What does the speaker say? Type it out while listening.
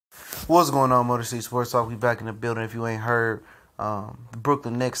What's going on, Motor City Sports Talk? We back in the building. If you ain't heard, the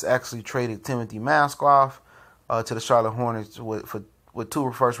Brooklyn Knicks actually traded Timothy Mozgov to the Charlotte Hornets with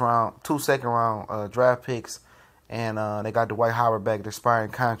two second round draft picks, and they got Dwight Howard back, the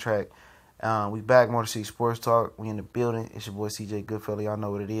expiring contract. We back, Motor City Sports Talk. We in the building. It's your boy CJ Goodfellow. Y'all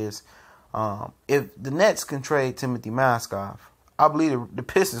know what it is. If the Nets can trade Timothy Mozgov, I believe the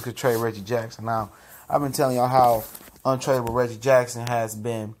Pistons could trade Reggie Jackson. Now, I've been telling y'all how untradeable Reggie Jackson has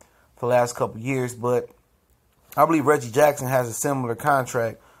been for the last couple years, but I believe Reggie Jackson has a similar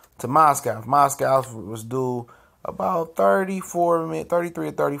contract to Mozgov. Mozgov was due about $33 or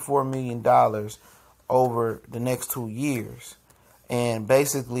 $34 million over the next 2 years. And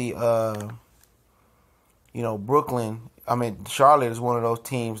basically, Charlotte is one of those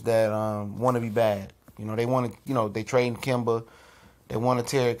teams that want to be bad. They want to, they trade Kemba. They want to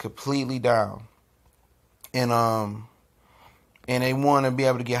tear it completely down. And they want to be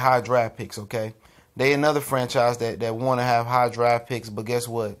able to get high draft picks, okay? They another franchise that want to have high draft picks, but guess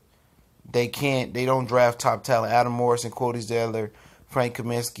what? They don't draft top talent. Adam Morrison, Cody Zeller, Frank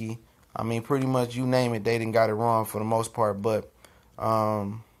Kaminsky. I mean, pretty much you name it, they didn't got it wrong for the most part. But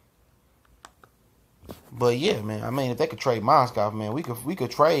yeah, man. I mean, if they could trade Mozgov, man, we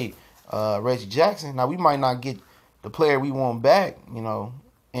could trade Reggie Jackson. Now, we might not get the player we want back,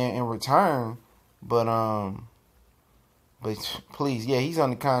 in return, but please, yeah, he's on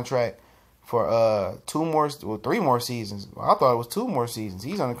the contract for 3 more seasons. I thought it was 2 more seasons.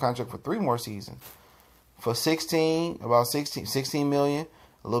 He's on the contract for 3 more seasons. For 16 million,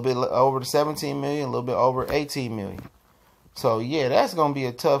 a little bit over the 17 million, a little bit over 18 million. So yeah, that's gonna be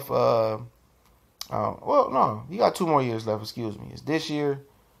a tough. He got 2 more years left. Excuse me, it's this year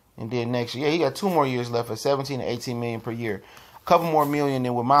and then next year. Yeah, he got 2 more years left at 17 to 18 million per year. A couple more million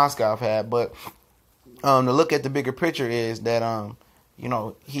than what Mozgov had, but. To look at the bigger picture is that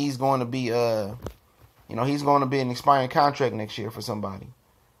he's going to be an expiring contract next year for somebody,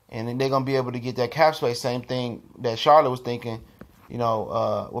 and then they're going to be able to get that cap space. Same thing that Charlotte was thinking,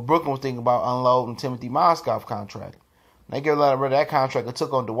 what Brooklyn was thinking about unloading Timothy Mozgov contract. They get a lot of that contract. They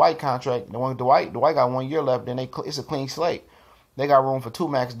took on Dwight contract. Dwight got 1 year left. Then it's a clean slate. They got room for 2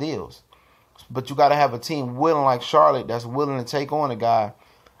 max deals, but you got to have a team willing like Charlotte that's willing to take on a guy.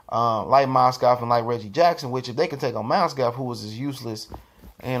 Like Mozgov and like Reggie Jackson, which if they can take on Mozgov, who was as useless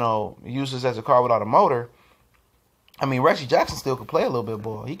as a car without a motor, I mean, Reggie Jackson still could play a little bit of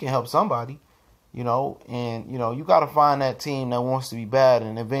ball. He can help somebody, and, you got to find that team that wants to be bad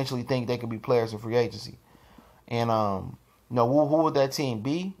and eventually think they could be players in free agency. And, who would that team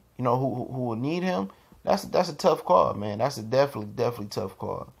be? Who would need him? That's a tough call, man. That's a definitely tough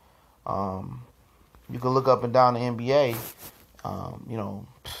call. You can look up and down the NBA.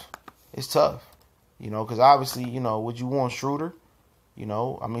 It's tough, because obviously, would you want Schroeder?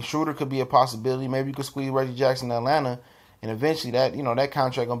 Schroeder could be a possibility. Maybe you could squeeze Reggie Jackson to Atlanta, and eventually that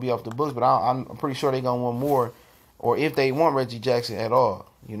contract going to be off the books, but I'm pretty sure they're going to want more, or if they want Reggie Jackson at all,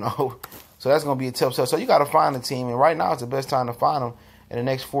 So that's going to be a tough stuff. So you got to find a team, and right now it's the best time to find them in the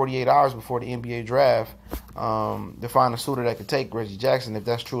next 48 hours before the NBA draft, to find a suitor that could take Reggie Jackson if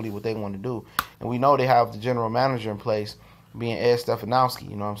that's truly what they want to do. And we know they have the general manager in place, being Ed Stefanowski,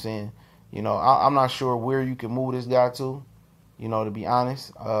 you know what I'm saying? I'm not sure where you can move this guy to, to be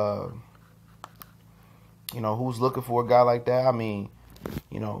honest. Who's looking for a guy like that? I mean,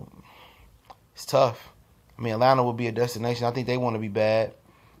 it's tough. I mean, Atlanta would be a destination. I think they want to be bad.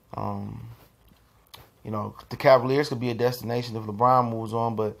 The Cavaliers could be a destination if LeBron moves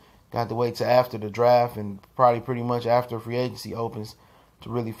on, but got to wait till after the draft and probably pretty much after free agency opens to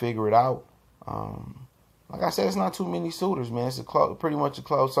really figure it out. Like I said, it's not too many suitors, man. It's pretty much a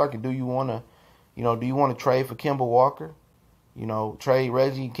closed circuit. Do you want to trade for Kemba Walker? Trade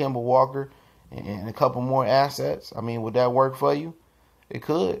Reggie, Kemba Walker, and a couple more assets? I mean, would that work for you? It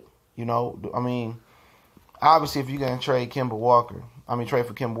could. Obviously, if you're going to trade for Kemba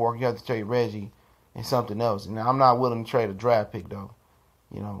Walker, you have to trade Reggie and something else. Now, I'm not willing to trade a draft pick, though.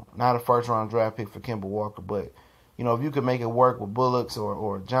 Not a first-round draft pick for Kemba Walker, but if you could make it work with Bullocks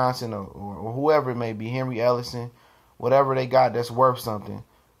or Johnson or whoever it may be, Henry Ellison, whatever they got that's worth something,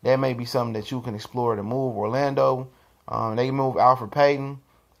 that may be something that you can explore to move. Orlando, they can move Alfred Payton.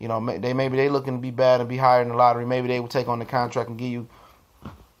 Maybe they looking to be bad and be higher in the lottery. Maybe they would take on the contract and give you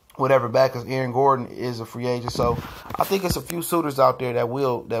whatever back, because Aaron Gordon is a free agent. So I think it's a few suitors out there that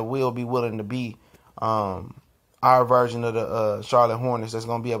will be willing to be our version of the Charlotte Hornets that's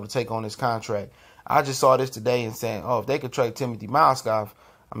going to be able to take on this contract. I just saw this today and saying, if they could trade Timothy Mozgov,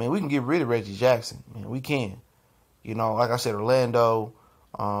 I mean, we can get rid of Reggie Jackson. Man, we can. Like I said, Orlando,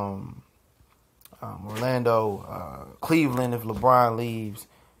 Cleveland if LeBron leaves,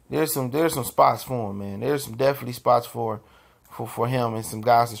 there's some spots for him, man. There's some definitely spots for him and some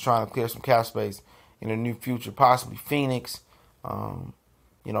guys that's trying to clear some cap space in the near future, possibly Phoenix.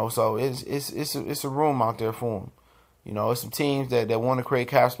 You know, so it's a room out there for him. You know, it's some teams that want to create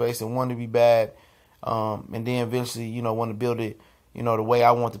cap space and want to be bad, and then eventually, you know, want to build it, you know, the way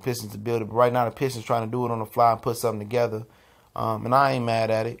I want the Pistons to build it. But right now, the Pistons trying to do it on the fly and put something together, and I ain't mad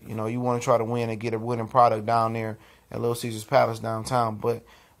at it. You know, you want to try to win and get a winning product down there at Little Caesars Palace downtown. But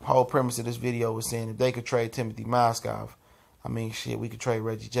the whole premise of this video was saying if they could trade Timothy Mozgov, I mean, shit, we could trade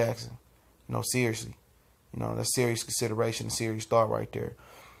Reggie Jackson. You know, seriously. You know, that's serious consideration, a serious thought right there.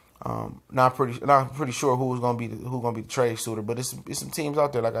 Not pretty sure who's gonna be the trade suitor, but it's some teams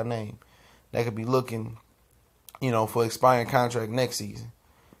out there like I named that could be looking, you know, for expiring contract next season.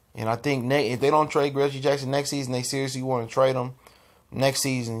 And I think if they don't trade Reggie Jackson next season, they seriously want to trade him next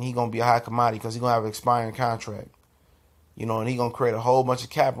season. He gonna be a high commodity because he's gonna have an expiring contract. You know, and he gonna create a whole bunch of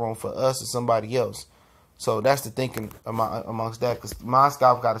cap room for us or somebody else. So that's the thinking amongst that, because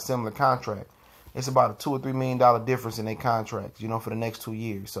Mozgov got a similar contract. It's about a $2 or $3 million difference in their contracts, you know, for the next 2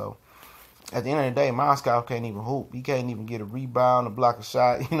 years. So at the end of the day, Mozgov can't even hoop. He can't even get a rebound, a block a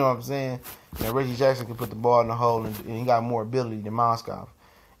shot. You know what I'm saying? And Reggie Jackson can put the ball in the hole, and he got more ability than Mozgov.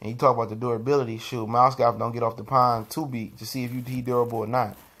 And you talk about the durability, shoot, Mozgov don't get off the pond to see if he durable or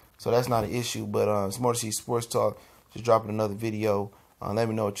not. So that's not an issue. But it's more to see Sports Talk. Just dropping another video. Let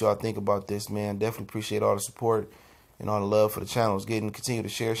me know what y'all think about this, man. Definitely appreciate all the support and all the love for the channel. It's getting, continue to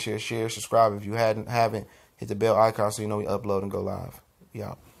share, subscribe if you haven't. Hit the bell icon so you know we upload and go live. We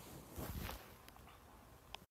out.